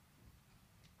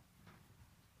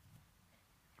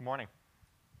Good morning.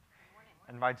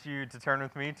 I invite you to turn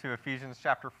with me to Ephesians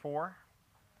chapter 4.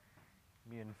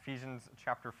 We'll be in Ephesians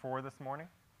chapter 4 this morning.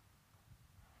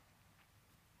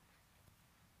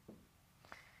 For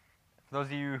those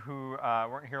of you who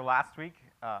weren't here last week,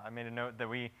 I made a note that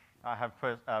we have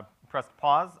pressed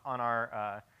pause on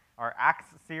our Acts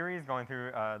series, going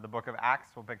through the book of Acts.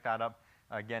 We'll pick that up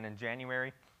again in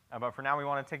January. But for now, we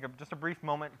want to take just a brief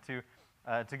moment to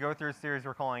go through a series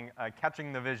we're calling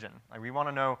Catching the Vision. Like, we want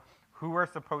to know who we're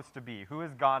supposed to be. Who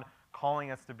is God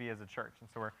calling us to be as a church? And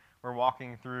so we're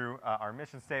walking through our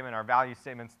mission statement, our value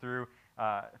statements through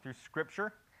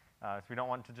Scripture. So we don't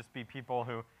want to just be people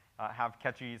who have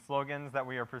catchy slogans that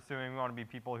we are pursuing. We want to be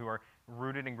people who are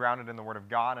rooted and grounded in the Word of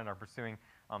God and are pursuing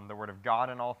the Word of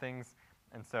God in all things.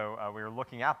 And so we are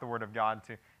looking at the Word of God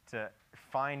to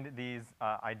find these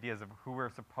ideas of who we're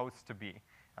supposed to be,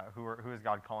 who is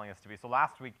God calling us to be. So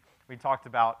last week we talked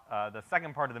about the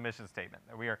second part of the mission statement,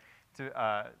 that we are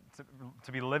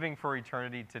to be living for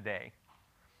eternity today.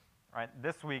 Right?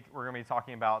 This week we're going to be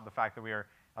talking about the fact that we are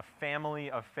a family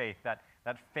of faith, that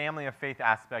family of faith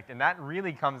aspect, and that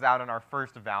really comes out in our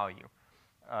first value.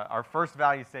 Our first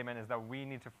value statement is that we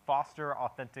need to foster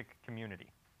authentic community.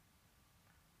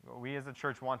 What we as a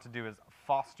church want to do is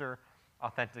foster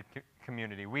authentic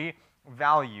community. We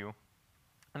value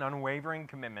an unwavering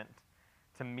commitment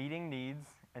to meeting needs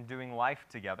and doing life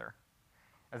together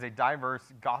as a diverse,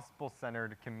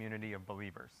 gospel-centered community of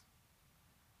believers.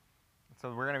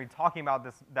 So we're going to be talking about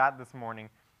this morning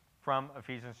from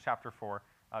Ephesians chapter 4,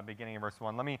 beginning in verse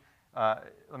 1. Let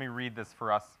me read this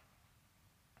for us,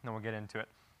 and then we'll get into it.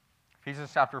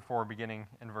 Ephesians chapter 4, beginning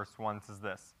in verse 1, says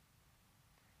this: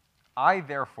 I,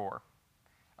 therefore,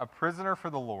 a prisoner for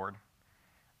the Lord,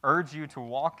 urge you to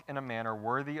walk in a manner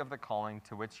worthy of the calling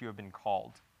to which you have been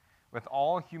called, with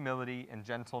all humility and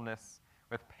gentleness,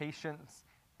 with patience,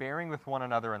 bearing with one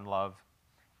another in love,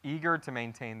 eager to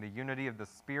maintain the unity of the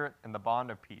Spirit and the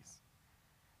bond of peace.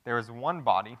 There is one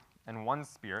body and one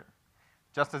Spirit,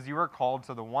 just as you are called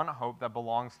to the one hope that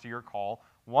belongs to your call,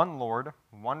 one Lord,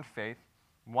 one faith,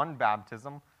 one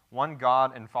baptism, one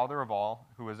God and Father of all,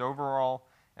 who is over all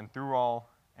and through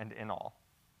all and in all.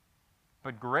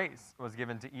 But grace was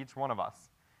given to each one of us,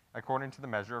 according to the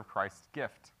measure of Christ's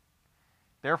gift.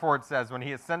 Therefore it says, when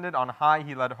he ascended on high,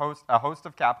 he led a host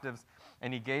of captives,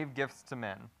 and he gave gifts to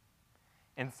men.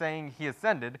 In saying he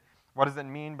ascended, what does it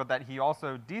mean but that he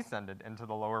also descended into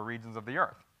the lower regions of the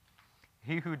earth?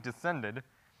 He who descended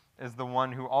is the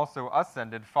one who also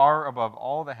ascended far above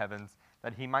all the heavens,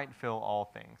 that he might fill all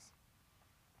things.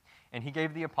 And he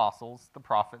gave the apostles, the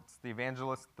prophets, the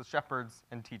evangelists, the shepherds,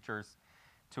 and teachers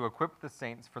to equip the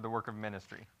saints for the work of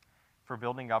ministry, for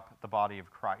building up the body of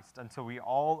Christ, until we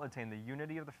all attain the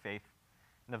unity of the faith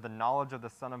and of the knowledge of the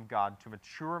Son of God, to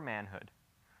mature manhood,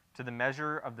 to the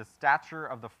measure of the stature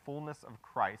of the fullness of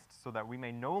Christ, so that we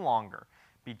may no longer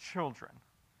be children,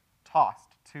 tossed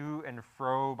to and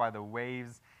fro by the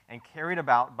waves and carried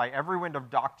about by every wind of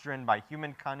doctrine, by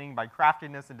human cunning, by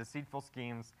craftiness and deceitful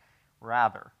schemes.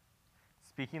 Rather,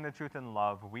 speaking the truth in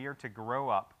love, we are to grow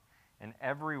up in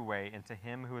every way into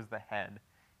him who is the head,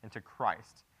 into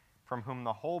Christ, from whom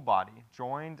the whole body,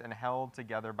 joined and held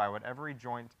together by every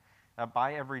joint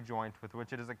with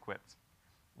which it is equipped,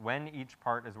 when each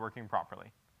part is working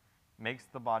properly, makes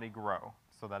the body grow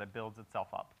so that it builds itself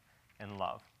up in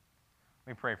love.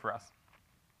 Let me pray for us.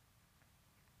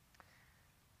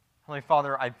 Heavenly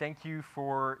Father, I thank you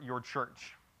for your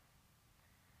church.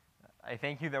 I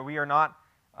thank you that we are not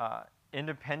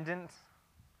independent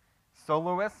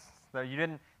soloists, that you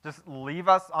didn't just leave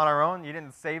us on our own, you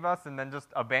didn't save us and then just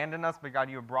abandon us, but God,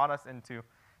 you have brought us into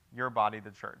your body,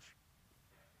 the church.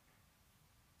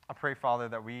 I pray, Father,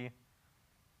 that we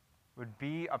would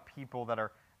be a people that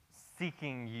are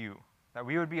seeking you, that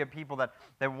we would be a people that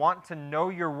want to know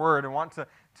your word and want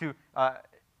to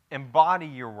embody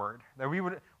your word, that we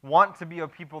would want to be a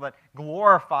people that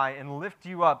glorify and lift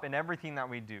you up in everything that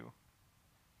we do.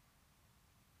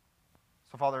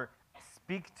 So, Father,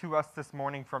 speak to us this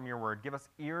morning from your word. Give us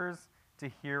ears to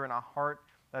hear and a heart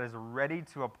that is ready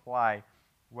to apply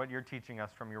what you're teaching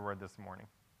us from your word this morning.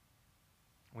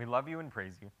 We love you and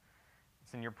praise you.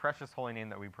 It's in your precious holy name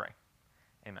that we pray.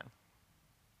 Amen.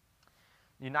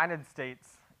 The United States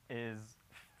is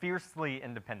fiercely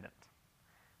independent.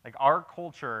 Like, our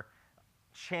culture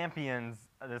champions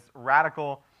this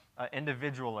radical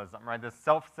individualism, right? This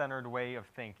self-centered way of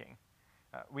thinking.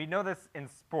 We know this in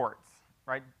sports,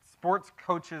 right? Sports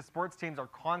coaches, sports teams are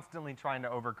constantly trying to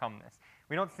overcome this.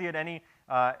 We don't see it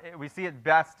we see it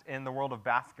best in the world of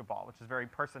basketball, which is very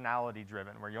personality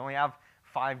driven, where you only have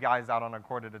 5 guys out on a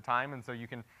court at a time, and so you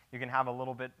can have a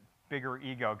little bit bigger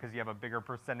ego because you have a bigger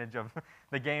percentage of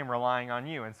the game relying on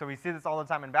you. And so we see this all the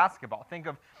time in basketball. Think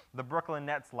of the Brooklyn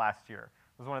Nets last year.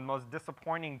 It was one of the most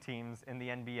disappointing teams in the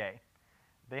NBA.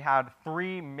 They had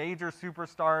 3 major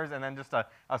superstars and then just a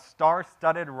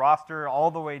star-studded roster all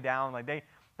the way down. Like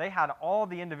they had all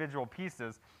the individual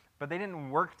pieces, but they didn't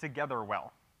work together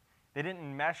well. They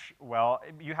didn't mesh well.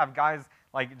 You have guys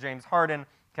like James Harden,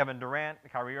 Kevin Durant,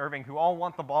 Kyrie Irving, who all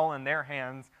want the ball in their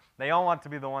hands. They all want to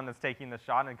be the one that's taking the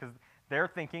shot because they're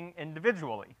thinking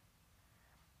individually.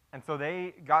 And so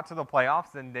they got to the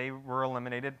playoffs and they were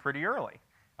eliminated pretty early,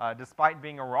 despite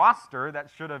being a roster that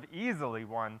should have easily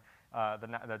won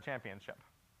the championship.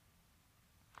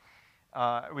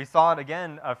 We saw it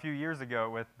again a few years ago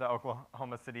with the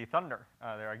Oklahoma City Thunder.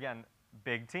 They're, again,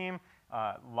 big team,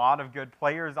 a lot of good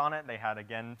players on it. They had,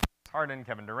 again, Harden,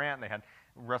 Kevin Durant. They had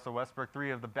Russell Westbrook,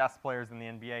 3 of the best players in the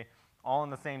NBA, all on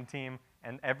the same team.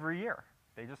 And every year,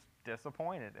 they just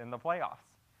disappointed in the playoffs.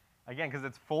 Again, because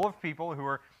it's full of people who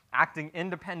are acting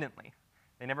independently.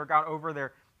 They never got over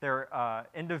their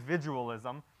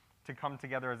individualism to come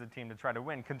together as a team to try to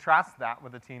win. Contrast that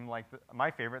with a team like my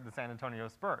favorite, the San Antonio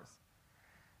Spurs.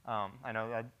 I know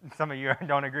that some of you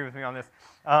don't agree with me on this,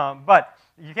 but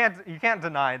you can't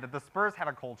deny that the Spurs had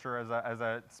a culture as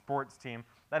a sports team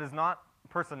that is not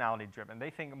personality driven. They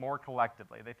think more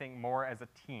collectively. They think more as a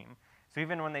team. So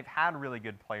even when they've had really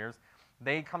good players,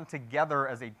 they come together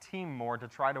as a team more to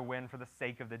try to win for the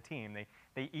sake of the team.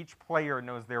 Each player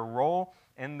knows their role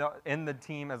in the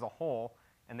team as a whole,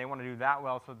 and they want to do that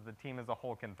well so that the team as a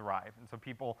whole can thrive. And so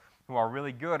people who are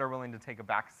really good are willing to take a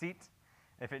back seat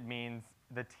if it means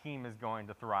the team is going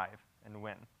to thrive and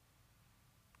win.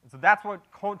 And so that's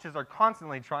what coaches are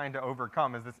constantly trying to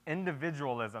overcome, is this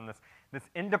individualism, this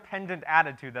independent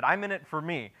attitude that I'm in it for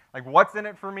me. Like, what's in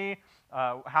it for me?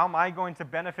 How am I going to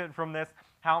benefit from this?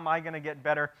 How am I going to get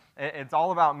better? It's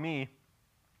all about me,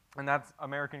 and that's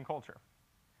American culture.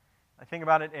 I think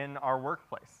about it in our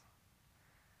workplace.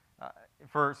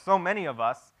 For so many of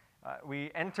us, we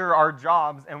enter our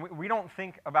jobs and we don't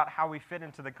think about how we fit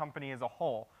into the company as a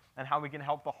whole and how we can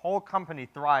help the whole company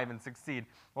thrive and succeed.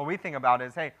 What we think about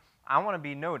is, hey, I want to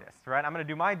be noticed, right? I'm going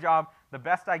to do my job the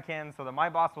best I can so that my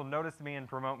boss will notice me and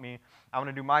promote me. I want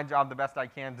to do my job the best I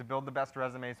can to build the best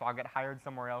resume so I'll get hired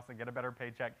somewhere else and get a better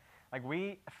paycheck. Like,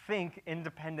 we think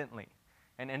independently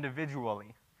and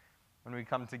individually when we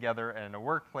come together in a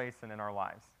workplace and in our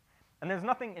lives. And there's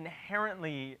nothing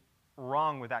inherently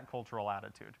wrong with that cultural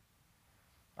attitude.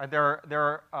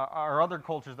 There are other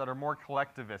cultures that are more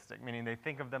collectivistic, meaning they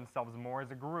think of themselves more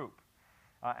as a group.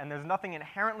 And there's nothing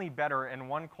inherently better in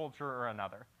one culture or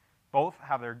another. Both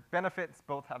have their benefits,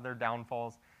 both have their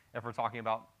downfalls, if we're talking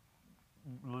about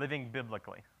living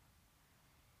biblically.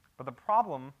 But the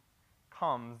problem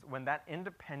comes when that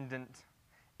independent,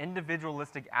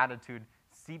 individualistic attitude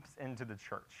seeps into the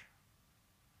church.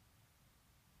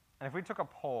 And if we took a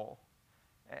poll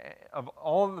of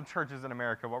all of the churches in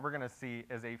America, what we're going to see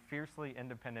is a fiercely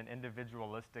independent,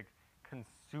 individualistic,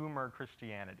 consumer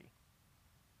Christianity.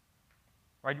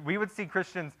 Right? We would see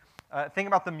Christians think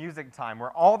about the music time,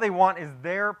 where all they want is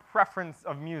their preference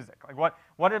of music. Like,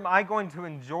 what am I going to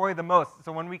enjoy the most?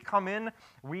 So when we come in,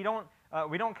 we don't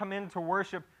come in to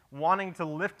worship wanting to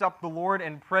lift up the Lord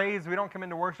in praise. We don't come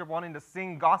into worship wanting to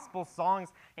sing gospel songs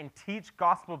and teach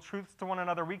gospel truths to one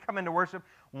another. We come into worship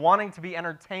wanting to be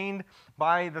entertained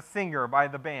by the singer, by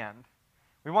the band.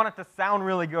 We want it to sound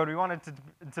really good. We want it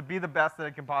to be the best that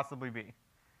it can possibly be.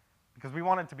 Because we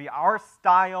want it to be our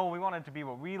style. We want it to be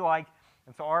what we like.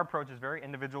 And so our approach is very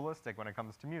individualistic when it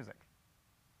comes to music.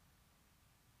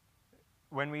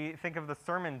 When we think of the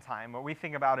sermon time, what we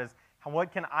think about is,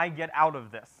 what can I get out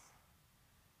of this?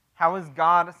 How is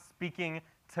God speaking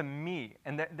to me?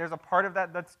 And there's a part of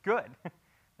that that's good.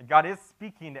 God is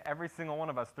speaking to every single one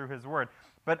of us through his word.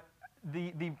 But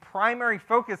the primary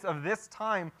focus of this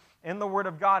time in the Word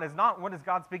of God is not what is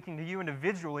God speaking to you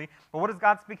individually, but what is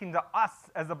God speaking to us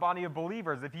as a body of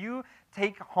believers. If you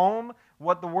take home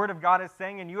what the Word of God is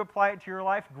saying and you apply it to your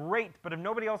life, great. But if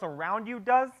nobody else around you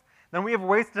does, then we have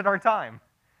wasted our time.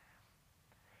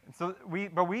 So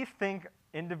we think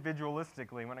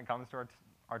individualistically when it comes to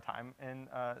our time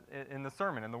in the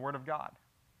sermon, in the Word of God.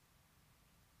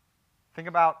 Think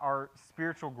about our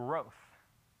spiritual growth.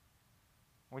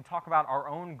 When we talk about our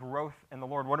own growth in the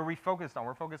Lord, what are we focused on?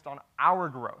 We're focused on our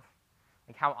growth,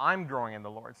 like how I'm growing in the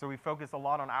Lord. So we focus a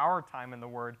lot on our time in the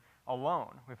Word alone.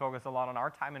 We focus a lot on our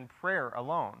time in prayer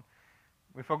alone.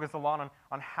 We focus a lot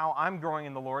on how I'm growing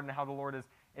in the Lord and how the Lord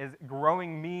is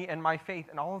growing me in my faith.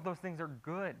 And all of those things are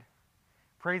good.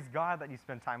 Praise God that you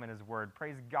spend time in his Word.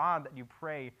 Praise God that you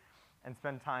pray and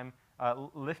spend time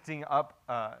lifting up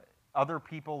other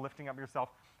people, lifting up yourself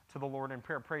to the Lord in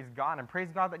prayer. Praise God, and praise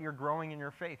God that you're growing in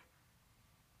your faith.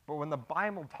 But when the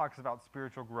Bible talks about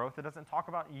spiritual growth, it doesn't talk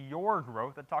about your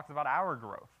growth, it talks about our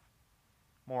growth,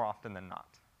 more often than not.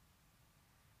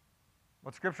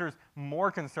 What Scripture is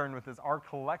more concerned with is our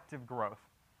collective growth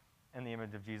in the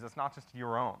image of Jesus, not just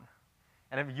your own.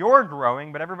 And if you're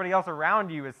growing, but everybody else around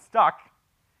you is stuck,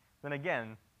 then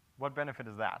again, what benefit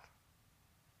is that?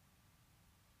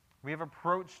 We have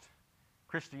approached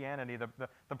Christianity,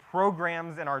 the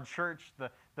programs in our church,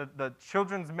 the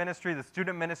children's ministry, the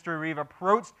student ministry, we've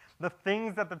approached the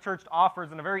things that the church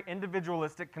offers in a very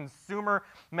individualistic consumer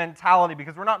mentality,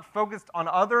 because we're not focused on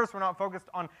others, we're not focused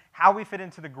on how we fit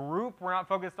into the group, we're not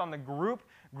focused on the group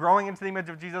growing into the image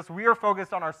of Jesus, we are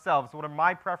focused on ourselves. What are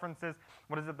my preferences?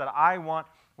 What is it that I want?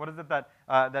 What is it that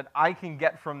I can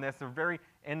get from this? They're very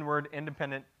inward,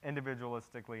 independent,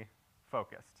 individualistically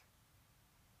focused.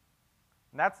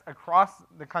 And that's across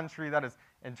the country, that is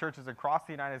in churches across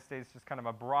the United States, just kind of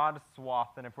a broad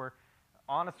swath. And if we're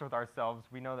honest with ourselves,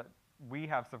 we know that we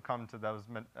have succumbed to those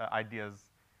ideas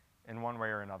in one way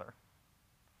or another.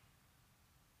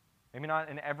 Maybe not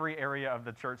in every area of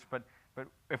the church, but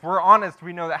if we're honest,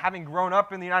 we know that having grown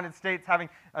up in the United States, having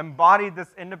embodied this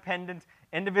independent,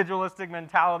 individualistic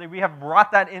mentality, we have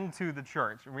brought that into the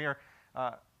church. And we are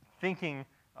thinking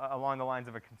along the lines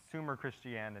of a consumer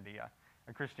Christianity,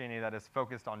 a Christianity that is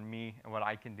focused on me and what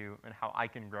I can do and how I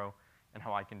can grow and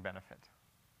how I can benefit.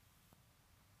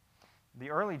 The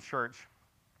early church,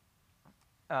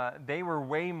 they were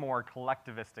way more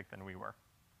collectivistic than we were.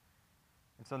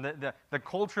 And so the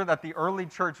culture that the early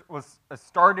church was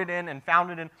started in and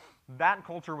founded in, that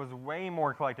culture was way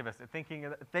more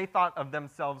collectivistic, they thought of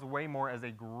themselves way more as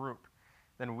a group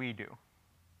than we do.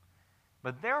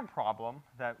 But their problem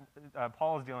that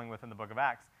Paul is dealing with in the book of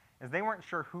Acts is they weren't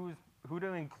sure who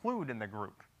to include in the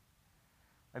group.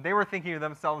 And they were thinking of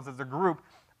themselves as a group,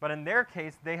 but in their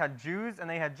case, they had Jews and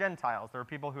they had Gentiles. There were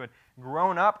people who had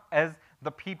grown up as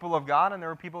the people of God, and there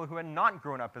were people who had not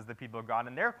grown up as the people of God.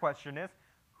 And their question is,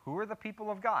 who are the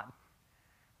people of God?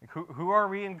 Who are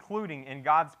we including in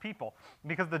God's people?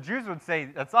 Because the Jews would say,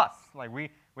 it's us. Like,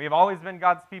 we have always been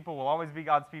God's people, we'll always be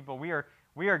God's people. We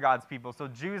are God's people. So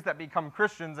Jews that become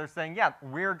Christians are saying, yeah,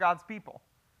 we're God's people.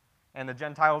 And the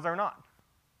Gentiles are not.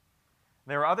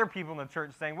 There are other people in the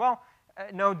church saying, well,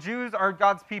 no, Jews are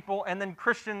God's people, and then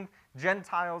Christian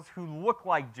Gentiles who look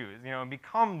like Jews, and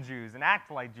become Jews and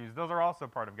act like Jews, those are also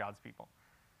part of God's people.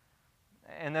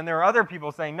 And then there are other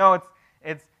people saying, no,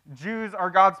 it's Jews are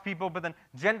God's people, but then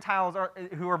Gentiles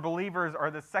who are believers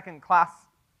are the second-class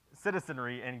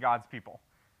citizenry in God's people.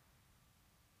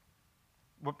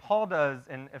 What Paul does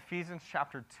in Ephesians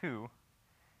chapter 2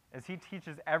 is he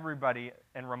teaches everybody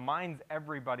and reminds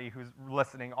everybody who's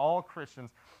listening, all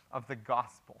Christians, of the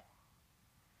gospel.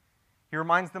 He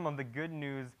reminds them of the good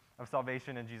news of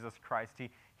salvation in Jesus Christ.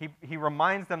 He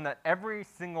reminds them that every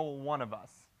single one of us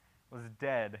was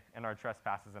dead in our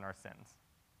trespasses and our sins.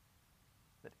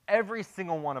 That every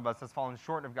single one of us has fallen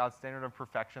short of God's standard of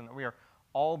perfection, that we are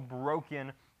all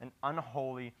broken and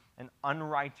unholy and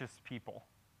unrighteous people.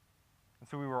 And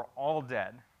so we were all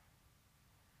dead.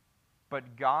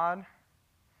 But God,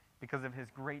 because of his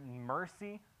great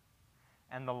mercy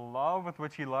and the love with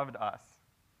which he loved us,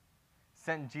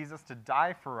 sent Jesus to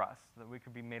die for us so that we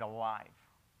could be made alive.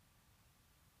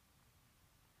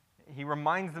 He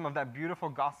reminds them of that beautiful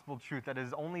gospel truth that it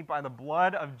is only by the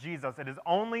blood of Jesus, it is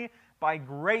only by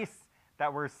grace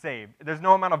that we're saved. There's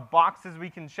no amount of boxes we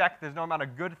can check. There's no amount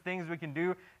of good things we can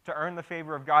do to earn the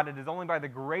favor of God. It is only by the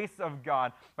grace of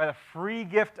God, by the free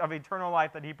gift of eternal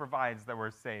life that he provides, that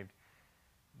we're saved.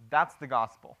 That's the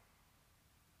gospel.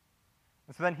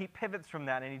 And so then he pivots from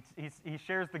that, and he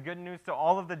shares the good news to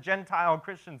all of the Gentile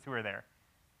Christians who are there.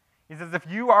 He says, if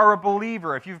you are a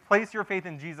believer, if you've placed your faith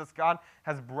in Jesus, God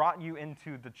has brought you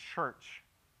into the church.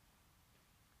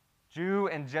 Jew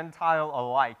and Gentile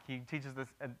alike. He teaches this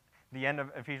at the end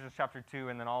of Ephesians chapter 2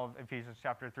 and then all of Ephesians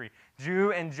chapter 3.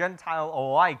 Jew and Gentile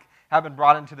alike have been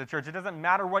brought into the church. It doesn't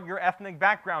matter what your ethnic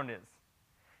background is.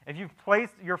 If you've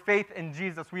placed your faith in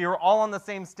Jesus, we are all on the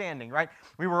same standing, right?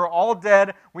 We were all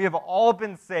dead. We have all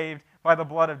been saved by the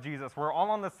blood of Jesus. We're all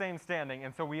on the same standing,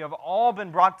 and so we have all been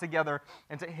brought together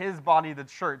into his body, the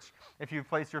church, if you've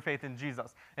placed your faith in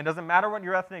Jesus. It doesn't matter what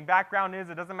your ethnic background is.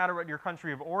 It doesn't matter what your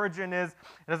country of origin is.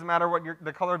 It doesn't matter what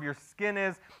the color of your skin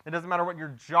is. It doesn't matter what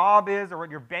your job is or what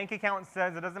your bank account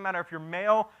says. It doesn't matter if you're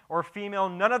male or female.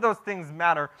 None of those things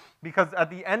matter, because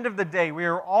at the end of the day, we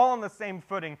are all on the same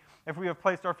footing if we have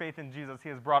placed our faith in Jesus. He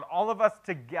has brought all of us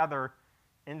together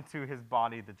into his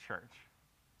body, the church.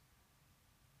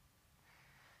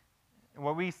 And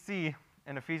what we see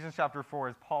in Ephesians chapter 4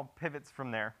 is Paul pivots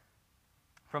from there,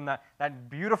 from that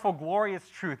beautiful, glorious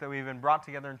truth that we've been brought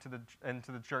together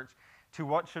into the church, to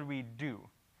what should we do.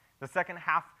 The second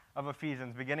half of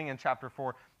Ephesians, beginning in chapter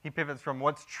 4, he pivots from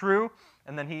what's true,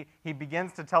 and then he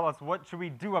begins to tell us what should we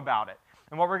do about it.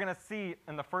 And what we're going to see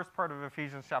in the first part of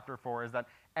Ephesians chapter 4 is that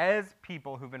as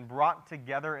people who've been brought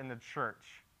together in the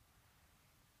church,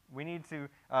 we need to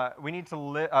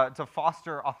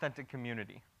foster authentic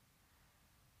community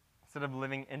instead of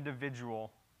living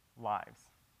individual lives.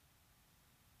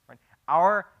 Right?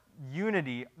 Our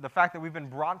unity, the fact that we've been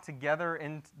brought together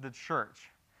in the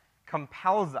church,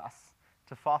 compels us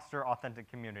to foster authentic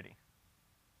community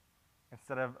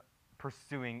instead of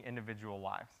pursuing individual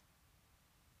lives.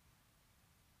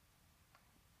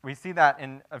 We see that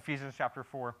in Ephesians chapter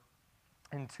 4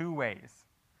 in two ways.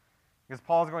 Because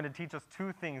Paul is going to teach us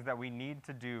two things that we need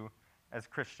to do as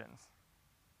Christians.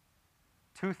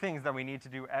 Two things that we need to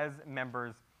do as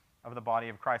members of the body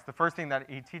of Christ. The first thing that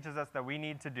he teaches us that we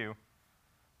need to do,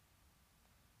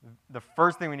 the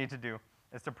first thing we need to do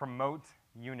is to promote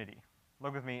unity.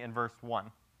 Look with me in verse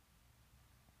 1.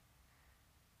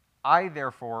 I,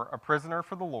 therefore, a prisoner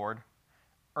for the Lord,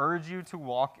 urge you to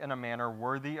walk in a manner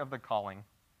worthy of the calling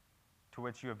to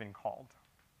which you have been called.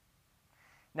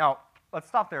 Now, let's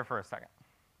stop there for a second.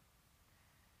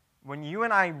 When you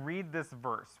and I read this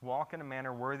verse, walk in a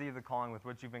manner worthy of the calling with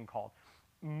which you've been called,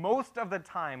 most of the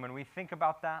time when we think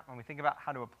about that, when we think about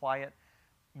how to apply it,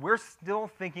 we're still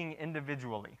thinking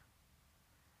individually.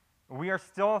 We are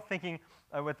still thinking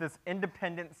with this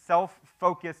independent,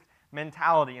 self-focused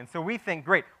mentality. And so we think,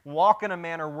 great, walk in a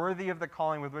manner worthy of the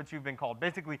calling with which you've been called.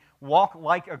 Basically, walk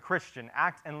like a Christian,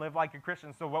 act and live like a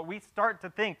Christian. So what we start to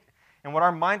think and what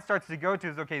our mind starts to go to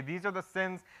is, okay, these are the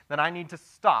sins that I need to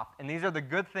stop, and these are the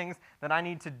good things that I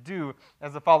need to do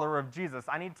as a follower of Jesus.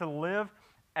 I need to live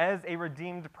as a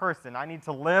redeemed person. I need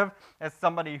to live as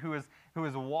somebody who is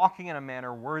walking in a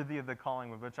manner worthy of the calling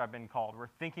with which I've been called. We're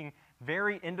thinking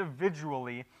very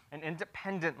individually and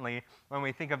independently when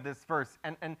we think of this verse.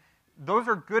 And those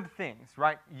are good things,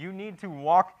 right? You need to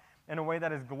walk in a way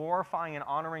that is glorifying and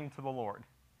honoring to the Lord.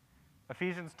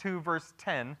 Ephesians 2, verse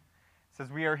 10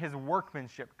 says, we are his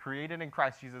workmanship, created in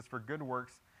Christ Jesus for good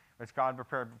works, which God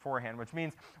prepared beforehand, which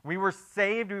means we were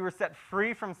saved, we were set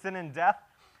free from sin and death,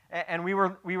 and we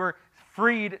were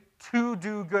freed to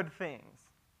do good things.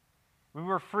 We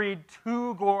were freed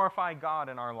to glorify God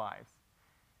in our lives.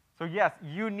 So yes,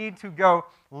 you need to go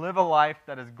live a life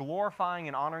that is glorifying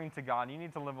and honoring to God. You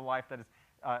need to live a life that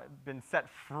has been set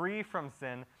free from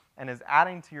sin and is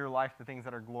adding to your life the things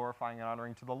that are glorifying and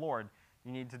honoring to the Lord.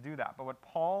 You need to do that. But what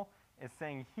Paul is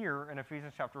saying here in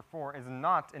Ephesians chapter 4 is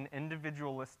not an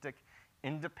individualistic,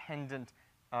 independent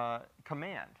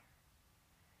command.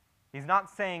 He's not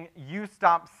saying you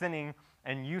stop sinning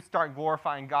and you start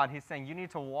glorifying God. He's saying you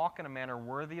need to walk in a manner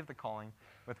worthy of the calling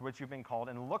with which you've been called.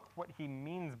 And look what he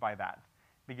means by that,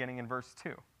 beginning in verse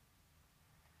 2.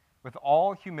 With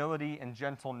all humility and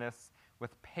gentleness,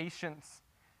 with patience,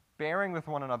 bearing with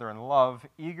one another in love,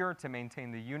 eager to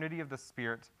maintain the unity of the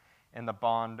Spirit and the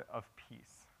bond of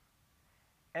peace.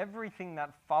 Everything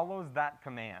that follows that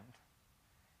command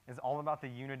is all about the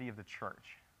unity of the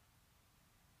church.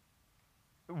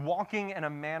 Walking in a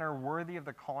manner worthy of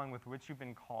the calling with which you've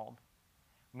been called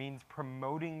means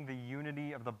promoting the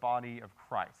unity of the body of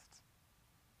Christ.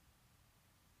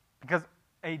 Because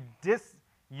a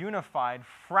disunified,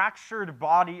 fractured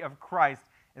body of Christ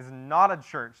is not a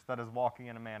church that is walking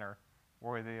in a manner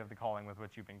worthy of the calling with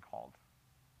which you've been called.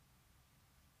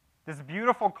 This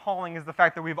beautiful calling is the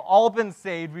fact that we've all been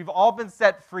saved, we've all been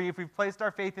set free if we've placed our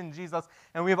faith in Jesus,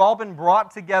 and we've all been brought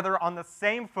together on the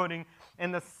same footing,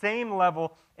 in the same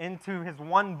level, into his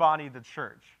one body, the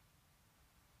church.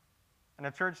 And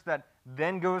a church that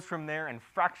then goes from there and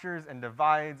fractures and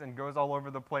divides and goes all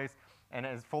over the place and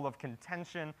is full of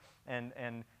contention and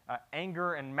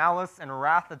anger and malice and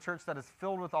wrath, a church that is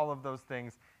filled with all of those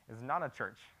things is not a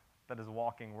church that is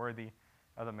walking worthy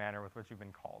of the manner with which you've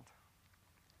been called.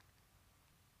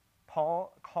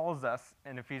 Paul calls us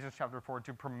in Ephesians chapter 4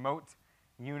 to promote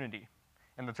unity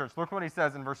in the church. Look what he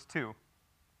says in verse 2.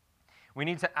 We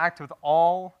need to act with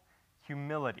all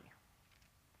humility.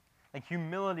 Like,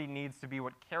 humility needs to be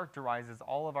what characterizes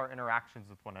all of our interactions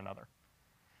with one another.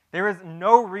 There is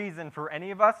no reason for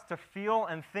any of us to feel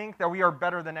and think that we are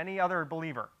better than any other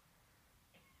believer.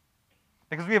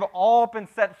 Because we have all been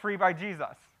set free by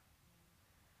Jesus.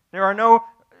 There are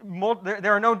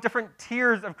no different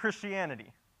tiers of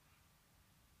Christianity.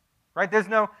 Right? There's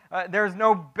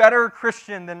no better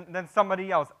Christian than somebody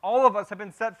else. All of us have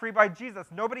been set free by Jesus.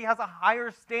 Nobody has a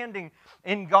higher standing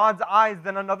in God's eyes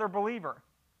than another believer.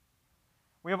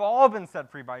 We have all been set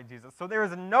free by Jesus. So there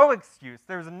is no excuse,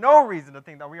 there is no reason to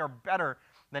think that we are better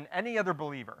than any other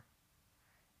believer,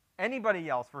 anybody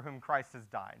else for whom Christ has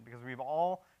died, because we've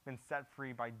all been set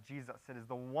free by Jesus. It is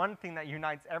the one thing that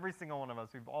unites every single one of us.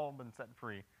 We've all been set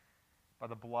free by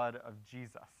the blood of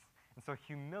Jesus. And so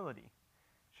humility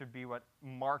should be what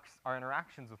marks our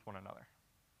interactions with one another.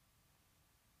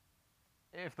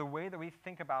 If the way that we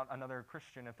think about another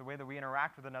Christian, if the way that we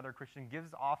interact with another Christian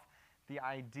gives off the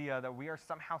idea that we are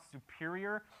somehow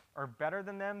superior or better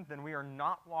than them, then we are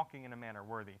not walking in a manner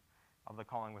worthy of the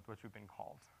calling with which we've been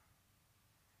called.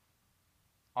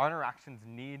 Our interactions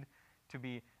need to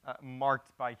be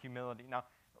marked by humility. Now,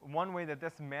 one way that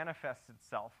this manifests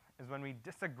itself is when we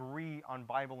disagree on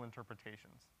Bible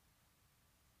interpretations.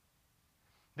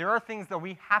 There are things that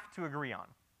we have to agree on.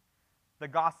 The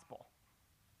gospel.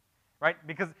 Right?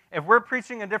 Because if we're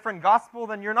preaching a different gospel,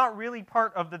 then you're not really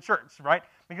part of the church, right?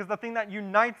 Because the thing that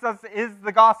unites us is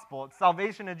the gospel. It's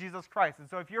salvation in Jesus Christ. And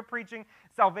so if you're preaching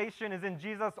salvation is in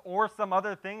Jesus or some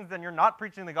other things, then you're not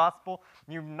preaching the gospel.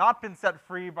 You've not been set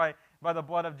free by the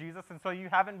blood of Jesus, and so you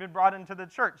haven't been brought into the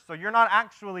church. So you're not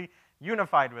actually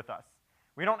unified with us.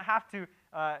 We don't have to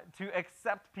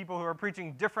accept people who are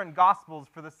preaching different gospels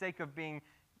for the sake of being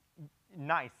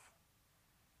nice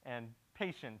and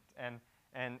patient and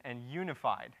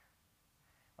unified.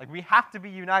 Like, we have to be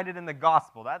united in the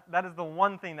gospel. That is the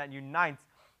one thing that unites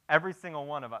every single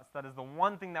one of us. That is the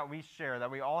one thing that we share, that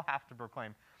we all have to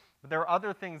proclaim. But there are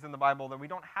other things in the Bible that we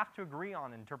don't have to agree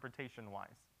on interpretation-wise.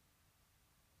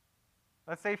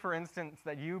 Let's say, for instance,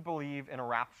 that you believe in a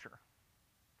rapture.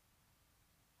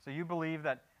 So you believe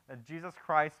that Jesus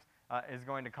Christ is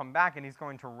going to come back and he's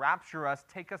going to rapture us,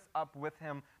 take us up with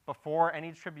him before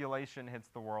any tribulation hits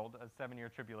the world, a 7-year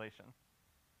tribulation.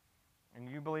 And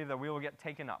you believe that we will get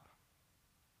taken up.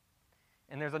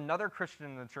 And there's another Christian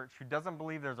in the church who doesn't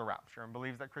believe there's a rapture and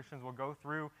believes that Christians will go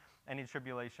through any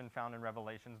tribulation found in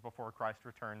Revelations before Christ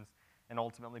returns and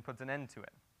ultimately puts an end to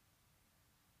it.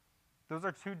 Those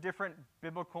are two different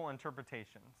biblical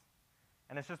interpretations.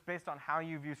 And it's just based on how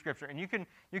you view Scripture. And you can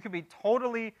be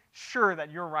totally sure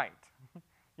that you're right.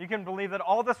 You can believe that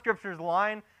all the Scriptures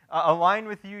align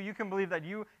with you. You can believe that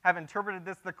you have interpreted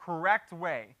this the correct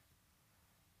way.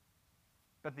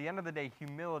 But at the end of the day,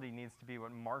 humility needs to be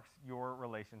what marks your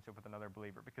relationship with another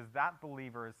believer, because that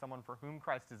believer is someone for whom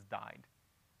Christ has died.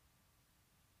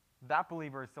 That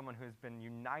believer is someone who has been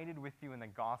united with you in the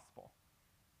gospel.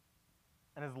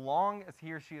 And as long as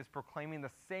he or she is proclaiming the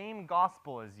same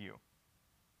gospel as you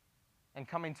and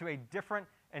coming to a different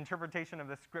interpretation of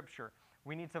the Scripture,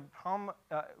 we need to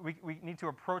we need to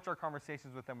approach our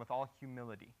conversations with them with all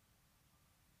humility,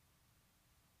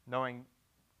 knowing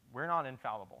we're not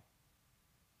infallible.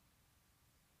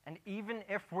 And even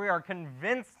if we are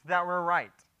convinced that we're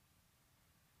right,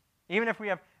 even if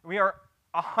we are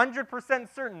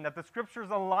 100% certain that the Scriptures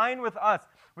align with us,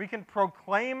 we can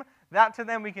proclaim that to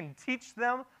them, we can teach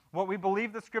them what we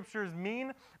believe the Scriptures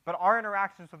mean, but our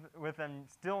interactions with them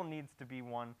still needs to be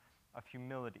one of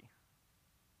humility.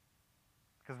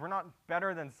 Because we're not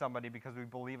better than somebody because we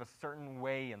believe a certain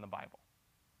way in the Bible.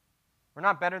 We're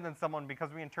not better than someone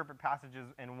because we interpret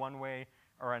passages in one way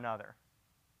or another.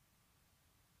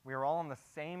 We are all on the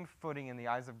same footing in the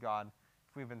eyes of God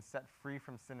if we've been set free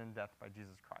from sin and death by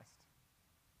Jesus Christ.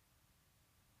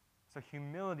 So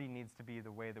humility needs to be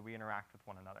the way that we interact with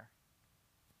one another.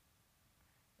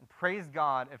 And praise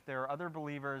God if there are other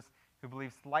believers who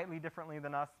believe slightly differently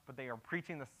than us, but they are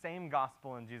preaching the same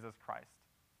gospel in Jesus Christ.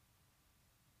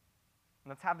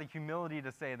 And let's have the humility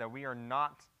to say that we are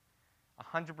not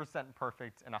 100%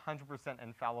 perfect and 100%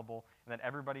 infallible, and that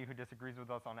everybody who disagrees with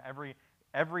us on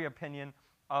every opinion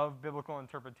of biblical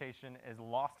interpretation is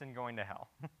lost and going to hell.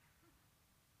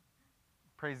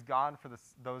 Praise God for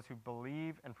those who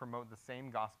believe and promote the same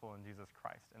gospel in Jesus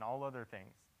Christ. And all other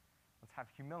things, let's have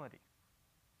humility.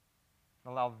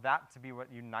 Allow that to be what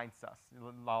unites us.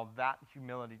 Allow that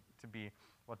humility to be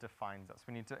what defines us.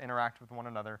 We need to interact with one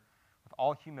another with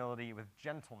all humility, with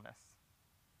gentleness.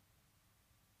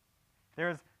 There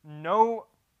is no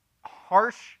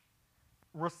harsh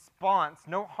response,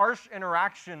 no harsh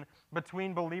interaction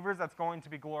between believers that's going to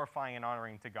be glorifying and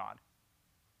honoring to God.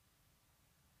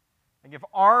 Like, if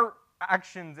our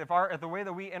actions, if the way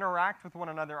that we interact with one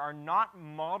another are not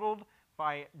modeled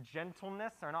by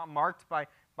gentleness, are not marked by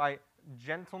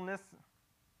gentleness,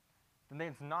 then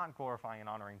it's not glorifying and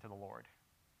honoring to the Lord.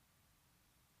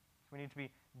 So we need to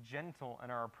be gentle in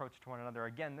our approach to one another.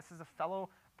 Again, this is a fellow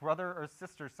brother or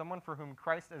sister, someone for whom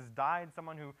Christ has died,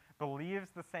 someone who believes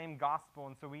the same gospel,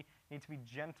 and so we need to be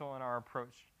gentle in our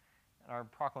approach and our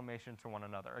proclamation to one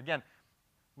another. Again,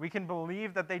 We can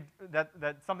believe that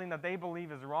that something that they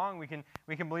believe is wrong. We can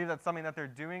believe that something that they're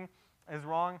doing is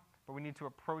wrong, but we need to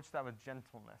approach that with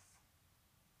gentleness,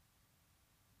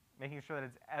 making sure that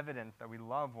it's evident that we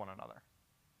love one another.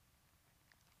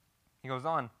 He goes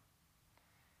on,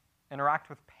 interact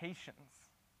with patience.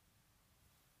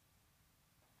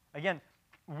 Again,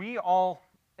 we all,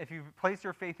 if you've placed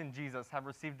your faith in Jesus, have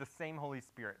received the same Holy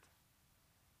Spirit.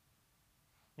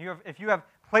 If you have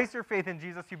placed your faith in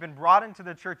Jesus, you've been brought into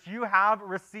the church, you have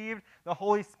received the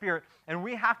Holy Spirit. And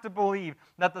we have to believe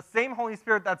that the same Holy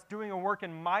Spirit that's doing a work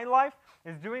in my life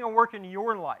is doing a work in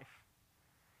your life.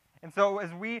 And so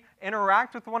as we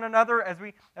interact with one another, as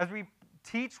we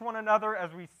teach one another,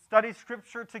 as we study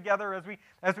Scripture together,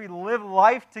 as we live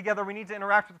life together, we need to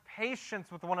interact with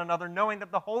patience with one another, knowing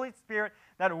that the Holy Spirit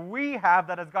that we have,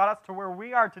 that has got us to where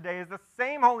we are today, is the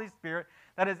same Holy Spirit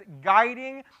that is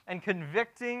guiding and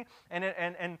convicting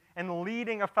and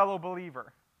leading a fellow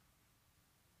believer.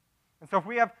 And so if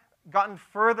we have gotten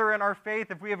further in our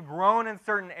faith, if we have grown in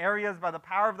certain areas by the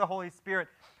power of the Holy Spirit,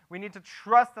 we need to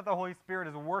trust that the Holy Spirit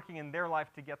is working in their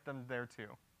life to get them there too.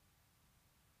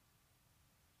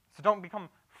 So don't become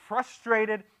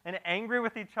frustrated and angry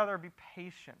with each other. Be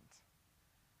patient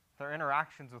with our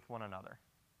interactions with one another.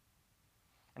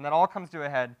 And that all comes to a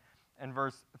head in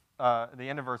the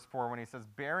end of verse 4 when he says,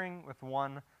 bearing with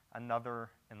one another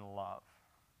in love.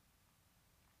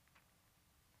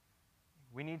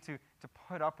 We need to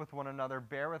put up with one another,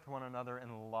 bear with one another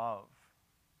in love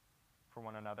for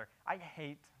one another. I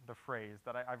hate the phrase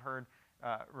that I've heard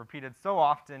repeated so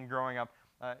often growing up.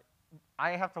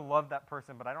 I have to love that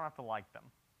person, but I don't have to like them.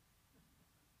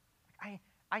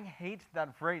 I hate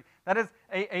that phrase. That is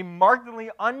a markedly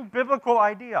unbiblical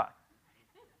idea.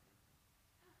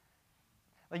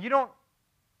 Like, you don't,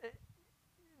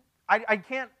 I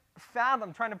can't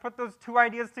fathom trying to put those two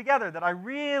ideas together, that I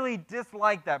really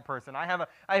dislike that person. I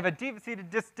have a deep-seated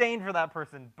disdain for that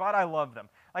person, but I love them.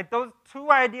 Like, those two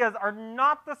ideas are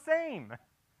not the same.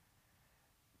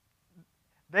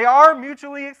 They are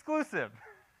mutually exclusive.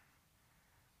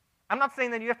 I'm not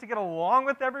saying that you have to get along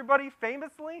with everybody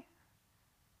famously,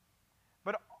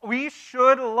 but we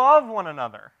should love one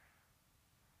another.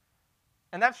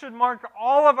 And that should mark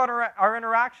all of our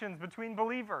interactions between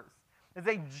believers. It's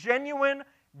a genuine,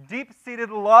 deep-seated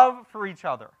love for each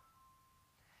other.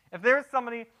 If there's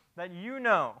somebody that you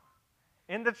know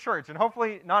in the church, and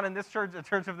hopefully not in this church, a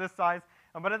church of this size,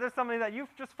 but if there's somebody that you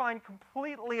just find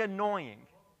completely annoying,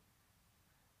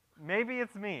 maybe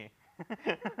it's me.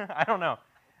 I don't know.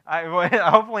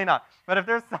 Hopefully not. But if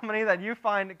there's somebody that you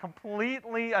find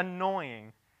completely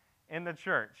annoying in the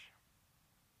church,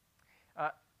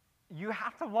 you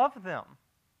have to love them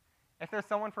if there's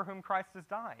someone for whom Christ has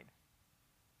died.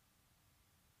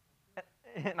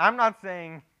 And I'm not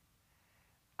saying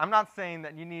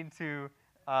that you need to,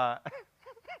 I'm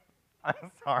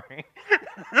sorry.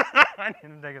 I need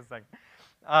to take a second.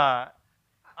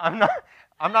 I'm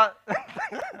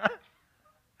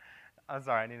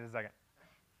sorry, I need a second.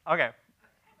 Okay.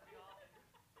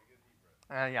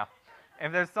 Yeah.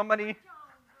 If there's somebody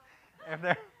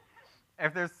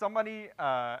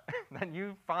that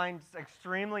you find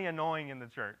extremely annoying in the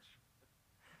church,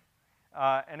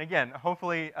 and again,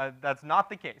 hopefully that's not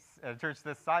the case. At a church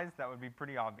this size, that would be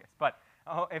pretty obvious. But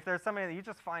if there's somebody that you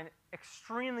just find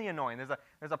extremely annoying,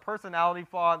 there's a personality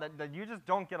flaw that you just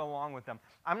don't get along with them,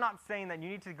 I'm not saying that you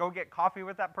need to go get coffee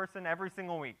with that person every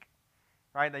single week.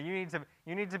 Right? That you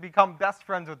need to become best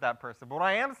friends with that person. But what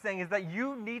I am saying is that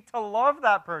you need to love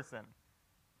that person.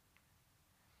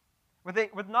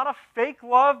 With not a fake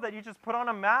love that you just put on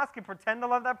a mask and pretend to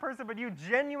love that person, but you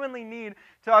genuinely need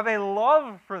to have a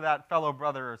love for that fellow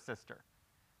brother or sister.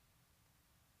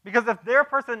 Because if their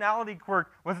personality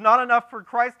quirk was not enough for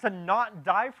Christ to not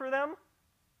die for them,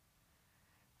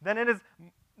 then it is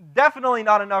definitely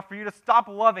not enough for you to stop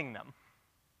loving them.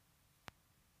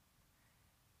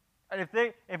 And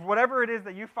if whatever it is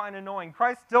that you find annoying,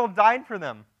 Christ still died for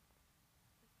them.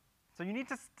 So you need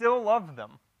to still love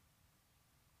them.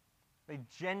 A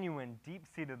genuine,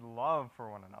 deep-seated love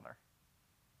for one another.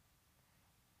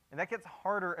 And that gets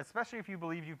harder, especially if you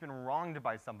believe you've been wronged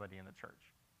by somebody in the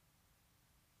church.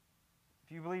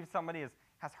 If you believe somebody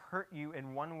has hurt you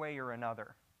in one way or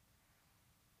another.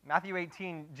 Matthew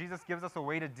 18, Jesus gives us a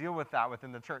way to deal with that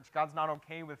within the church. God's not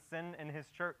okay with sin in his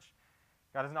church.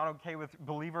 God is not okay with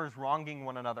believers wronging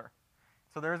one another.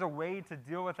 So there's a way to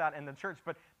deal with that in the church.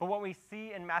 But what we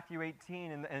see in Matthew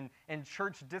 18 in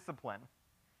church discipline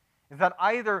is that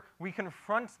either we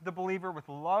confront the believer with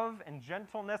love and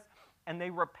gentleness and they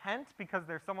repent because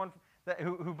there's someone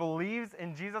who believes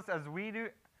in Jesus as we do,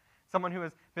 someone who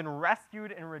has been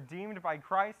rescued and redeemed by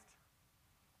Christ,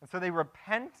 And so they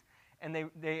repent, and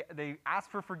they ask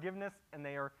for forgiveness, and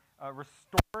they are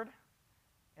restored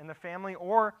in the family,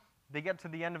 or they get to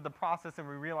the end of the process and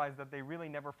we realize that they really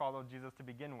never followed Jesus to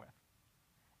begin with.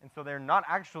 And so they're not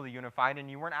actually unified, and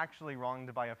you weren't actually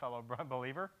wronged by a fellow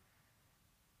believer,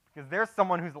 because there's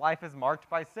someone whose life is marked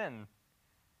by sin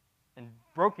and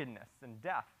brokenness and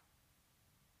death.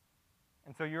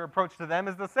 And so your approach to them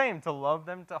is the same, to love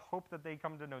them, to hope that they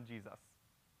come to know Jesus.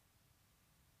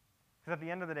 Because at the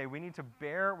end of the day, we need to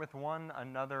bear with one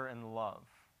another in love.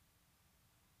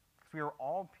 Because we are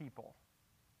all people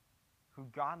who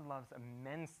God loves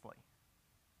immensely.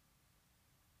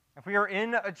 If we are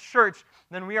in a church,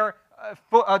 then we are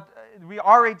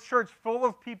a church full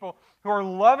of people who are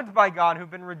loved by God, who've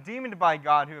been redeemed by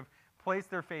God, who have placed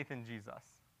their faith in Jesus.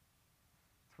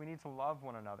 So we need to love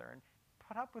one another and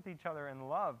put up with each other in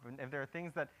love. And if there are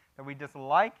things that we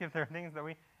dislike, if there are things that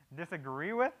we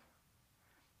disagree with,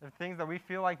 if there are things that we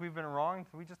feel like we've been wronged,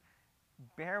 we just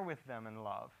bear with them in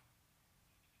love.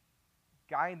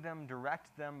 Guide them,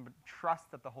 direct them, but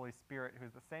trust that the Holy Spirit, who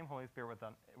is the same Holy Spirit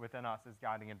within us, is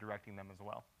guiding and directing them as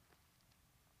well.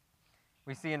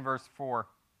 We see in verse 4,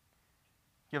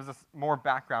 gives us more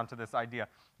background to this idea.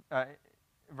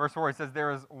 Verse 4, it says,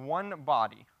 there is one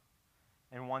body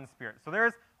and one Spirit. So there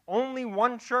is only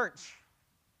one church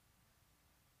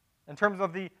in terms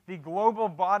of the global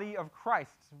body of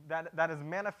Christ that has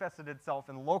manifested itself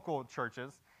in local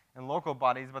churches and local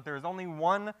bodies, but there is only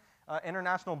one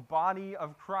international body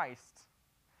of Christ.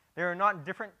 There are not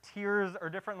different tiers or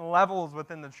different levels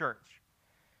within the church,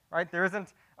 right? There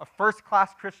isn't a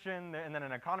first-class Christian and then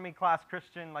an economy-class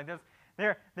Christian. Like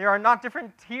there are not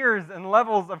different tiers and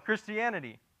levels of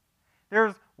Christianity.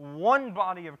 There's one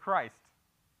body of Christ.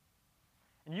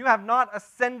 And you have not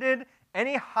ascended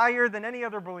any higher than any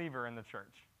other believer in the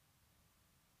church.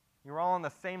 You're all on the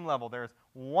same level. There's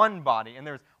one body, and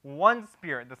there's one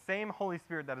Spirit. The same Holy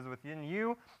Spirit that is within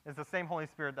you is the same Holy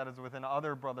Spirit that is within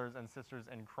other brothers and sisters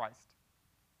in Christ.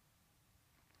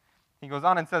 He goes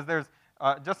on and says, there's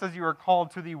just as you are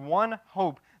called to the one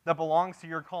hope that belongs to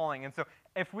your calling. And so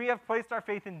if we have placed our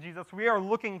faith in Jesus, we are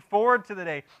looking forward to the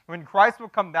day when Christ will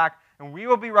come back and we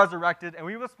will be resurrected and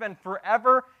we will spend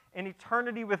forever in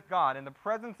eternity with God, in the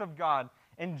presence of God,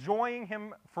 enjoying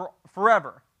Him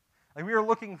forever. Like we are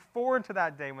looking forward to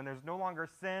that day when there's no longer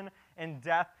sin and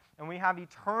death and we have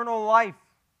eternal life.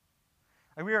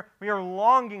 Like we are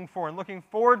longing for and looking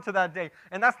forward to that day.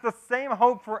 And that's the same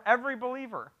hope for every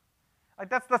believer. Like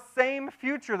that's the same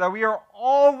future that we are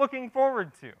all looking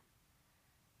forward to.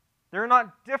 There are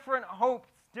not different hopes,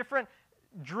 different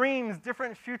dreams,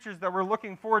 different futures that we're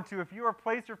looking forward to. If you have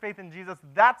placed your faith in Jesus,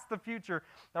 that's the future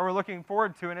that we're looking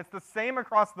forward to. And it's the same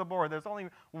across the board. There's only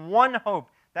one hope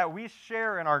that we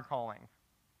share in our calling.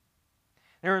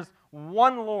 There is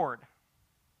one Lord,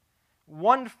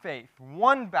 one faith,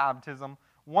 one baptism,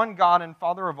 one God and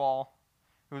Father of all,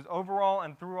 who is over all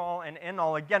and through all and in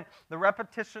all. Again, the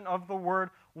repetition of the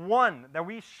word one, that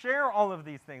we share all of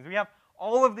these things. We have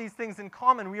all of these things in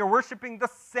common. We are worshiping the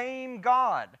same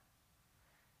God.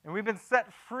 And we've been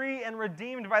set free and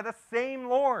redeemed by the same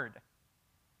Lord.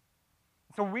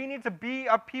 So we need to be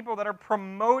a people that are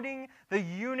promoting the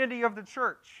unity of the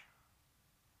church.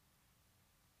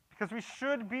 Because we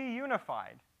should be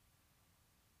unified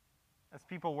as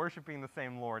people worshiping the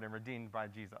same Lord and redeemed by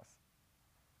Jesus.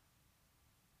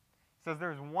 It says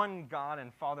there's one God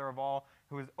and Father of all,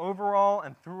 who is over all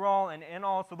and through all and in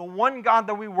all. So the one God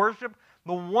that we worship,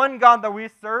 the one God that we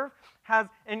serve, has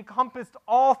encompassed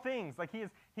all things. Like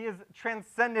He has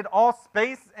transcended all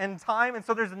space and time, and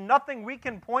so there's nothing we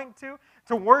can point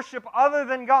to worship other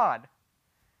than God.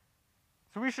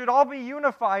 So we should all be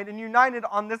unified and united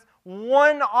on this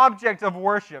one object of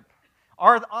worship.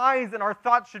 Our eyes and our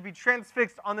thoughts should be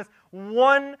transfixed on this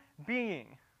one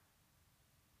being.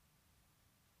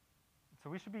 So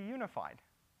we should be unified.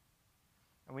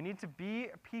 And we need to be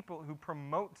people who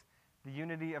promote the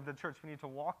unity of the church. We need to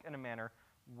walk in a manner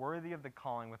worthy of the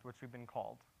calling with which we've been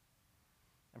called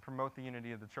and promote the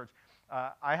unity of the church.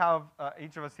 I have,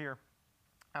 each of us here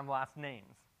have last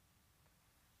names.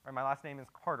 Right, my last name is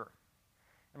Carter.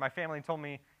 And my family told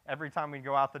me every time we'd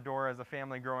go out the door as a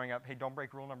family growing up, hey, don't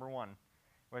break rule number one,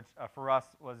 which for us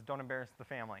was don't embarrass the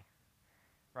family.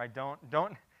 Right?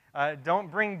 Don't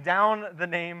bring down the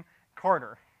name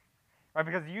Carter. Right?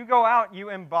 Because you go out, you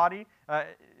embody,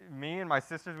 me and my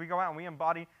sisters, we go out and we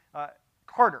embody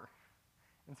Carter.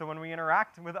 And so when we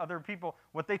interact with other people,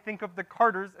 what they think of the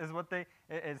Carters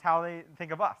is how they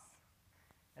think of us.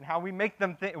 And how we make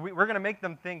them think, we're going to make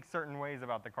them think certain ways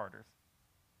about the Carters.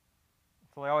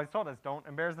 So they always told us, don't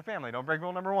embarrass the family, don't break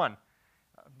rule number one.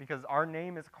 because our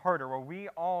name is Carter. Well, we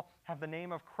all have the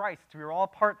name of Christ. We are all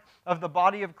part of the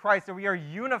body of Christ, and we are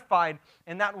unified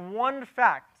in that one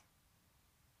fact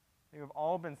that we have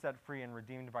all been set free and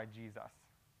redeemed by Jesus.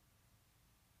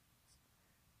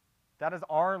 That is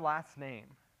our last name,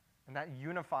 and that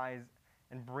unifies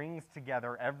and brings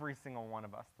together every single one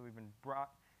of us. That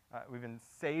we've been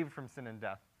saved from sin and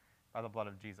death by the blood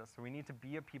of Jesus. So we need to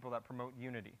be a people that promote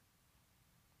unity.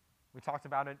 We talked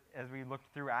about it as we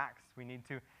looked through Acts. We need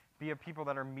to be a people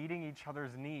that are meeting each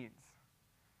other's needs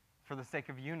for the sake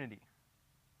of unity.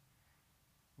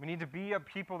 We need to be a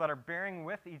people that are bearing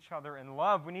with each other in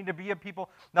love. We need to be a people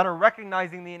that are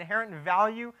recognizing the inherent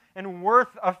value and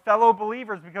worth of fellow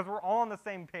believers, because we're all on the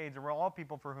same page and we're all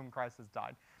people for whom Christ has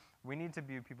died. We need to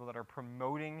be people that are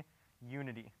promoting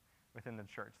unity within the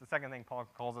church. The second thing Paul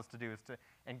calls us to do is to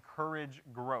encourage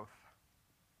growth.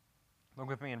 Look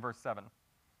with me in verse 7.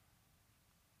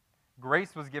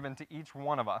 Grace was given to each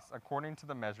one of us according to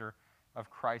the measure of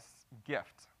Christ's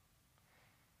gift.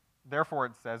 Therefore,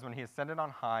 it says, when he ascended on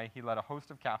high, he led a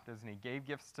host of captives, and he gave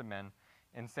gifts to men.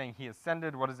 And saying he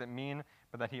ascended, what does it mean?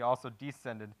 But that he also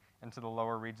descended into the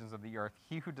lower regions of the earth.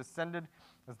 He who descended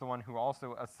is the one who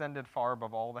also ascended far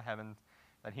above all the heavens,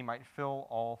 that he might fill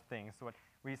all things. So what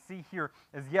we see here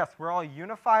is, yes, we're all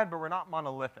unified, but we're not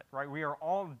monolithic, right? We are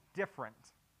all different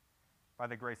by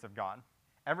the grace of God.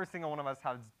 Every single one of us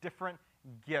has different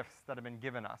gifts that have been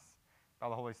given us by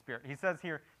the Holy Spirit. He says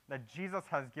here that Jesus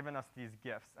has given us these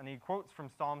gifts, and he quotes from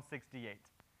Psalm 68.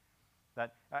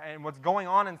 And what's going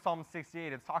on in Psalm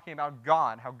 68, it's talking about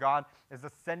God, how God is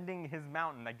ascending his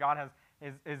mountain, that God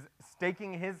is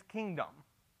staking his kingdom.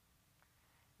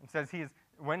 It says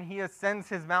when he ascends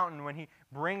his mountain, when he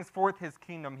brings forth his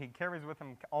kingdom, he carries with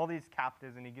him all these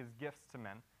captives, and he gives gifts to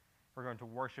men who are going to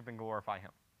worship and glorify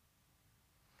him.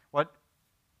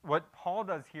 What Paul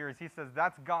does here is he says,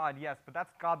 that's God, yes, but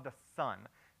that's God the Son.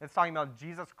 It's talking about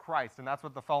Jesus Christ, and that's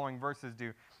what the following verses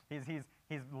do.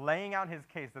 He's laying out his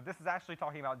case that this is actually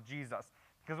talking about Jesus.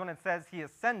 Because when it says he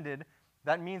ascended,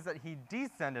 that means that he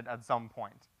descended at some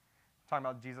point. It's talking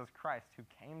about Jesus Christ, who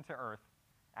came to earth,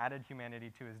 added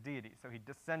humanity to his deity. So he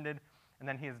descended, and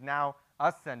then he is now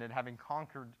ascended, having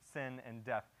conquered sin and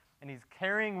death. And he's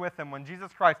carrying with him, when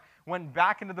Jesus Christ went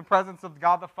back into the presence of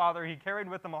God the Father, he carried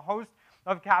with him a host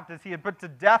of captives. He had put to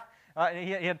death,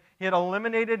 he had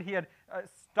eliminated, he had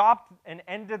stopped and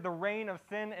ended the reign of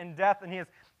sin and death, and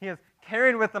he has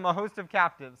carried with him a host of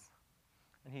captives.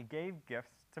 And he gave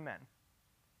gifts to men,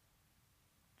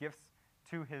 gifts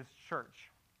to his church.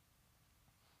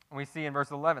 And we see in verse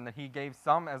 11 that he gave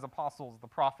some as apostles, the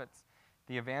prophets,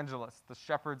 the evangelists, the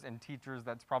shepherds and teachers.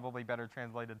 That's probably better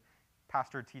translated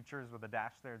pastor teachers with a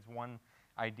dash there. It's one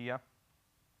idea.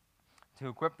 To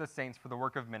equip the saints for the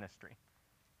work of ministry.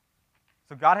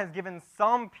 So God has given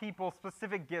some people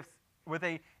specific gifts with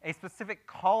a specific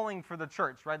calling for the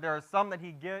church, right? There are some that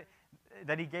he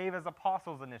gave as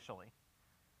apostles initially.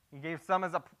 He gave some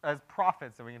as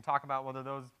prophets, and we can talk about whether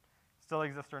those still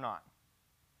exist or not.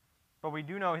 But we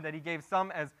do know that he gave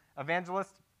some as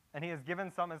evangelists, and he has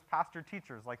given some as pastor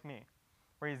teachers like me,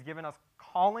 where he's given us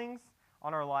callings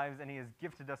on our lives, and he has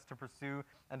gifted us to pursue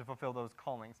and to fulfill those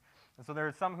callings. And so there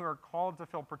are some who are called to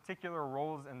fill particular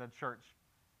roles in the church.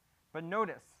 But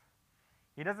notice,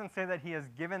 he doesn't say that he has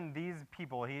given these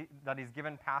people, that he's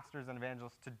given pastors and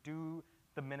evangelists to do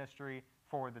the ministry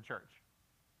for the church.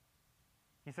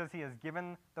 He says he has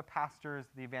given the pastors,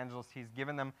 the evangelists, he's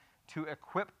given them to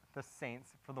equip the saints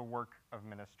for the work of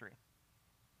ministry,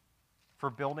 for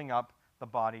building up the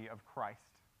body of Christ.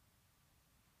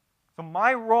 So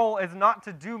my role is not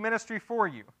to do ministry for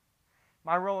you.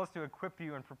 My role is to equip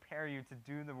you and prepare you to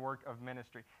do the work of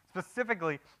ministry.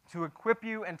 Specifically, to equip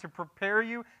you and to prepare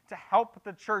you to help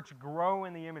the church grow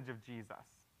in the image of Jesus.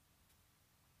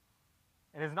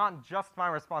 It is not just my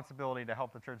responsibility to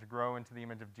help the church grow into the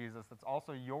image of Jesus. It's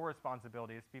also your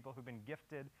responsibility as people who've been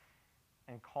gifted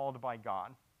and called by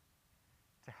God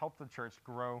to help the church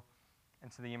grow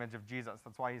into the image of Jesus.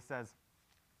 That's why he says,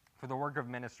 for the work of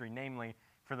ministry, namely,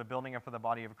 for the building up of the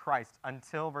body of Christ,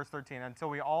 until, verse 13, until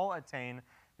we all attain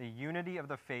the unity of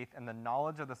the faith and the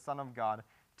knowledge of the Son of God,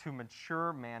 to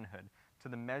mature manhood, to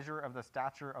the measure of the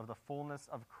stature of the fullness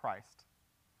of Christ.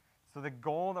 So the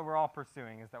goal that we're all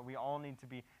pursuing is that we all need to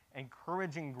be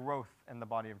encouraging growth in the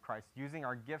body of Christ, using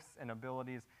our gifts and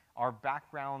abilities, our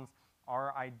backgrounds,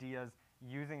 our ideas,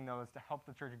 using those to help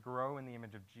the church grow in the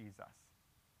image of Jesus,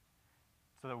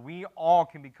 so that we all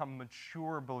can become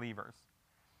mature believers.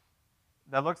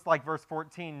 That looks like verse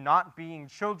 14, not being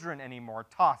children anymore,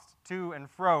 tossed to and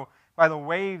fro by the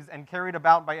waves and carried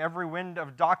about by every wind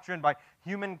of doctrine, by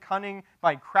human cunning,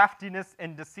 by craftiness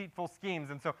and deceitful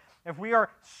schemes. And so if we are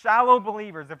shallow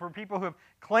believers, if we're people who have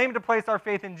claimed to place our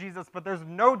faith in Jesus, but there's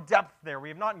no depth there, we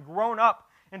have not grown up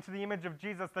into the image of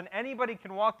Jesus, then anybody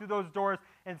can walk through those doors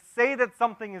and say that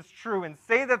something is true and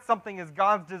say that something is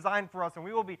God's design for us, and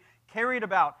we will be carried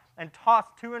about and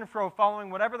tossed to and fro, following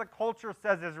whatever the culture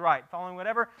says is right, following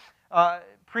whatever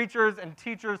preachers and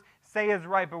teachers say is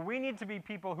right. But we need to be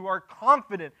people who are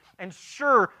confident and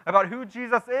sure about who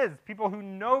Jesus is, people who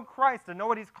know Christ and know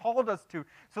what he's called us to,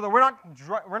 so that we're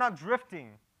not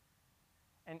drifting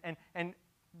and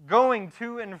going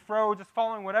to and fro, just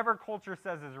following whatever culture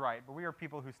says is right. But we are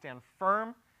people who stand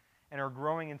firm and are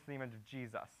growing into the image of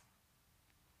Jesus.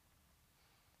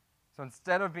 So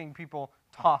instead of being people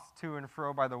tossed to and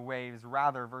fro by the waves,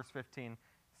 rather, verse 15,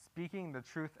 speaking the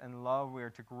truth in love, we are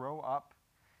to grow up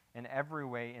in every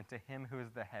way into him who is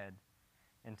the head,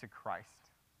 into Christ.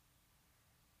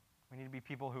 We need to be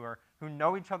people who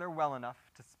know each other well enough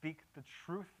to speak the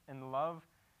truth in love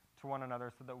to one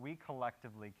another so that we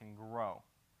collectively can grow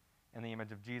in the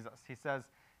image of Jesus. He says,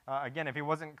 again, if he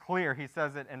wasn't clear, he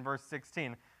says it in verse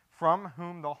 16, from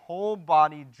whom the whole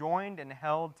body joined and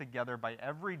held together by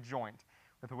every joint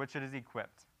with which it is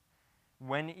equipped,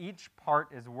 when each part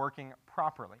is working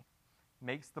properly,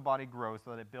 makes the body grow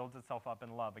so that it builds itself up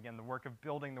in love. Again, the work of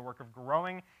building, the work of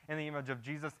growing in the image of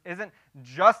Jesus isn't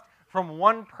just from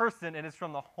one person, it is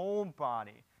from the whole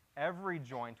body. Every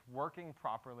joint working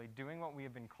properly, doing what we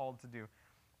have been called to do,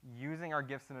 using our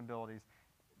gifts and abilities,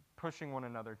 pushing one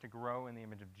another to grow in the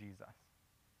image of Jesus.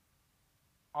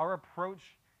 Our approach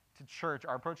to church,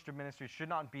 our approach to ministry should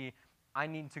not be, I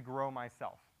need to grow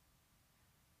myself.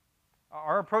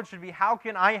 Our approach should be, how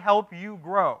can I help you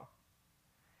grow?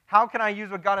 How can I use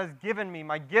what God has given me,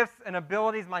 my gifts and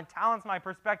abilities, my talents, my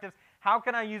perspectives? How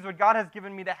can I use what God has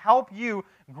given me to help you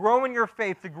grow in your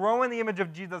faith, to grow in the image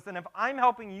of Jesus? And if I'm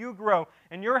helping you grow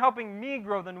and you're helping me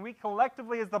grow, then we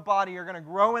collectively as the body are going to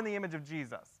grow in the image of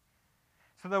Jesus,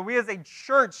 so that we as a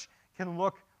church can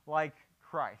look like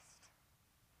Christ.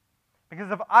 Because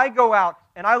if I go out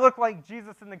and I look like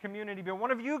Jesus in the community, but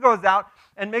one of you goes out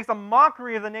and makes a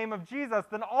mockery of the name of Jesus,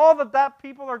 then all that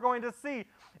people are going to see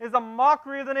is a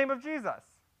mockery of the name of Jesus.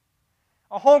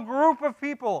 A whole group of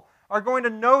people are going to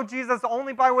know Jesus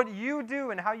only by what you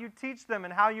do and how you teach them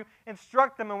and how you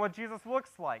instruct them and what Jesus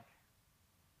looks like.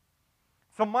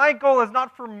 So my goal is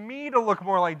not for me to look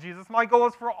more like Jesus. My goal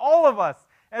is for all of us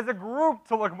as a group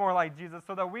to look more like Jesus,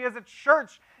 so that we as a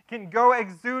church can go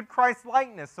exude Christ's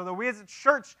likeness, so that we as a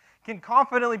church can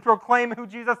confidently proclaim who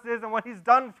Jesus is and what he's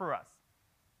done for us.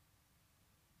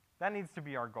 That needs to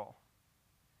be our goal.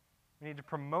 We need to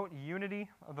promote unity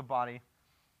of the body,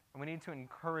 and we need to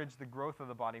encourage the growth of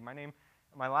the body.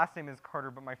 My last name is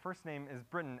Carter, but my first name is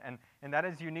Britton, and that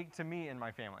is unique to me and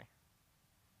my family.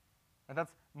 And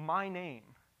that's my name.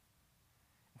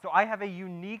 So I have a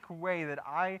unique way that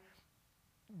I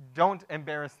don't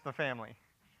embarrass the family.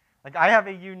 Like, I have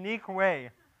a unique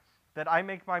way that I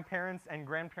make my parents and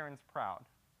grandparents proud.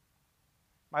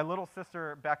 My little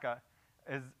sister, Becca,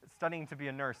 is studying to be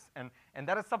a nurse, and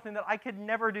that is something that I could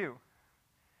never do.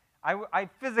 I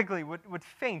physically would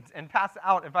faint and pass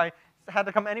out if I had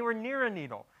to come anywhere near a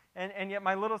needle. And yet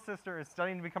my little sister is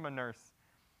studying to become a nurse,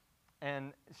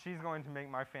 and she's going to make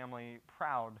my family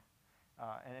proud,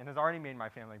 and has already made my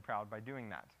family proud by doing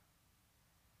that.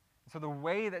 So the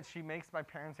way that she makes my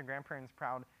parents and grandparents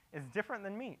proud is different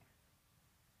than me.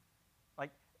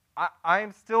 Like,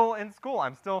 I'm still in school.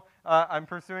 I'm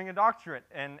pursuing a doctorate,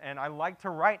 and I like to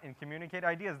write and communicate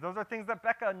ideas. Those are things that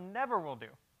Becca never will do.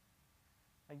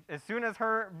 Like, as soon as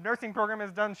her nursing program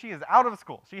is done, she is out of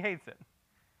school. She hates it.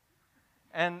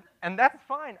 And that's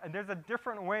fine. There's a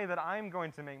different way that I'm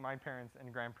going to make my parents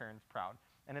and grandparents proud,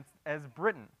 and it's as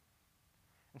Britton.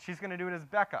 And she's going to do it as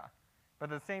Becca.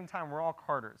 But at the same time, we're all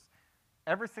Carters.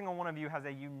 Every single one of you has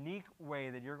a unique way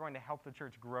that you're going to help the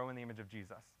church grow in the image of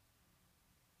Jesus.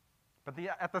 But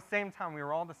at the same time, we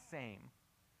are all the same,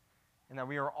 in that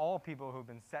we are all people who have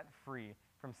been set free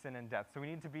from sin and death. So we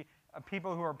need to be a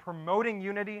people who are promoting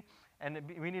unity, and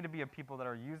we need to be a people that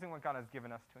are using what God has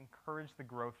given us to encourage the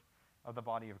growth of the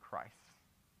body of Christ.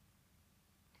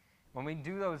 When we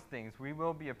do those things, we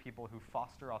will be a people who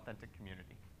foster authentic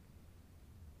community.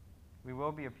 We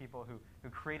will be a people who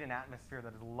create an atmosphere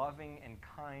that is loving and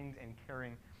kind and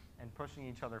caring and pushing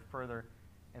each other further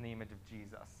in the image of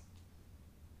Jesus.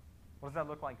 What does that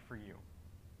look like for you?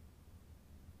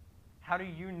 How do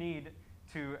you need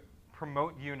to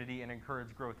promote unity and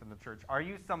encourage growth in the church? Are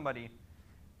you somebody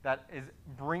that is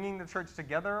bringing the church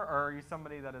together, or are you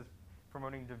somebody that is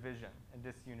promoting division and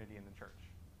disunity in the church?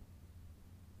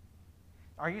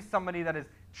 Are you somebody that is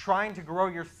trying to grow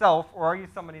yourself, or are you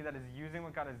somebody that is using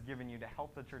what God has given you to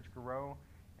help the church grow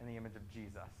in the image of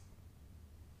Jesus?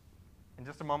 In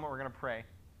just a moment, we're going to pray,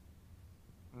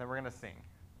 and then we're going to sing.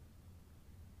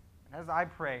 And as I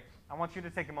pray, I want you to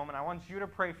take a moment. I want you to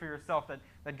pray for yourself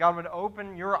that God would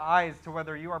open your eyes to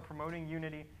whether you are promoting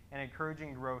unity and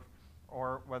encouraging growth,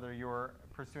 or whether you're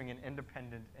pursuing an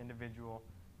independent, individual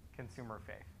consumer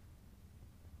faith.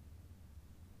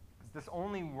 This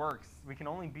only works, we can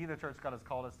only be the church God has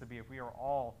called us to be if we are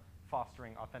all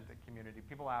fostering authentic community.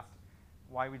 People asked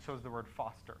why we chose the word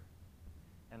foster.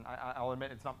 And I'll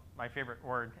admit it's not my favorite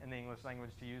word in the English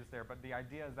language to use there, but the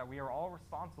idea is that we are all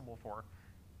responsible for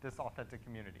this authentic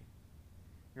community.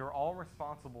 We are all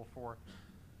responsible for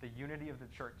the unity of the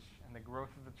church and the growth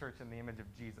of the church in the image of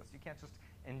Jesus. You can't just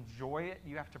enjoy it,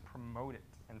 you have to promote it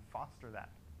and foster that.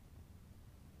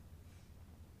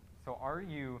 So are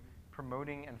you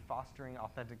promoting and fostering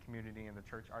authentic community in the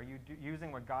church? Are you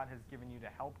using what God has given you to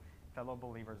help fellow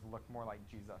believers look more like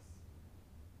Jesus?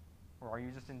 Or are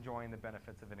you just enjoying the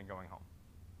benefits of it and going home?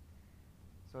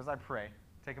 So as I pray,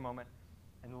 take a moment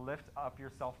and lift up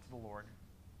yourself to the Lord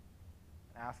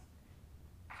and ask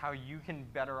how you can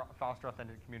better foster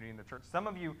authentic community in the church. Some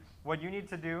of you, what you need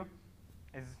to do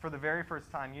is, for the very first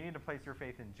time, you need to place your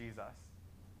faith in Jesus.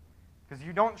 Because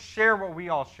you don't share what we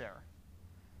all share.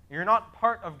 You're not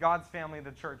part of God's family,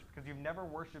 the church, because you've never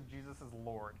worshiped Jesus as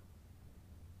Lord.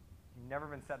 You've never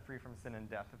been set free from sin and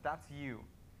death. If that's you,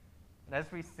 and as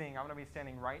we sing, I'm going to be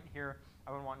standing right here.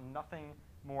 I would want nothing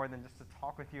more than just to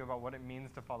talk with you about what it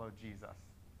means to follow Jesus,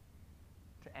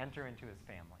 to enter into his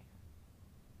family.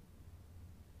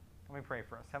 Let me pray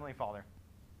for us. Heavenly Father,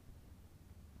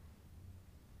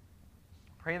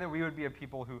 pray that we would be a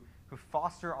people who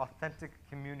foster authentic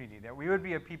community, that we would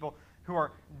be a people who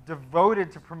are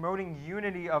devoted to promoting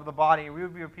unity of the body. We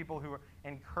would be a people who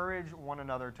encourage one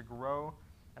another to grow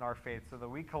in our faith so that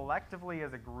we collectively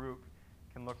as a group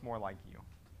can look more like you.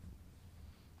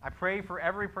 I pray for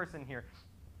every person here.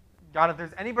 God, if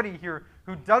there's anybody here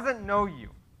who doesn't know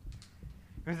you,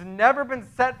 who's never been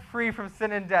set free from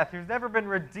sin and death, who's never been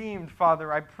redeemed,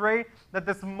 Father, I pray that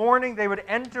this morning they would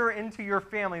enter into your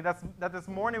family, that this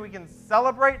morning we can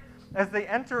celebrate as they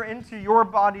enter into your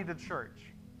body, the church.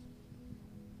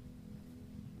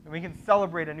 And we can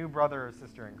celebrate a new brother or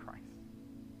sister in Christ.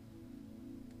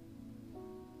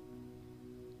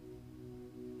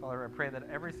 Father, I pray that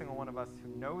every single one of us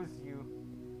who knows you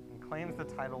and claims the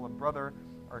title of brother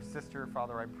or sister,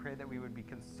 Father, I pray that we would be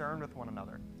concerned with one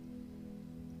another,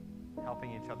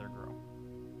 helping each other grow.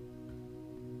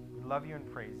 We love you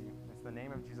and praise you. It's the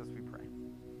name of Jesus we pray.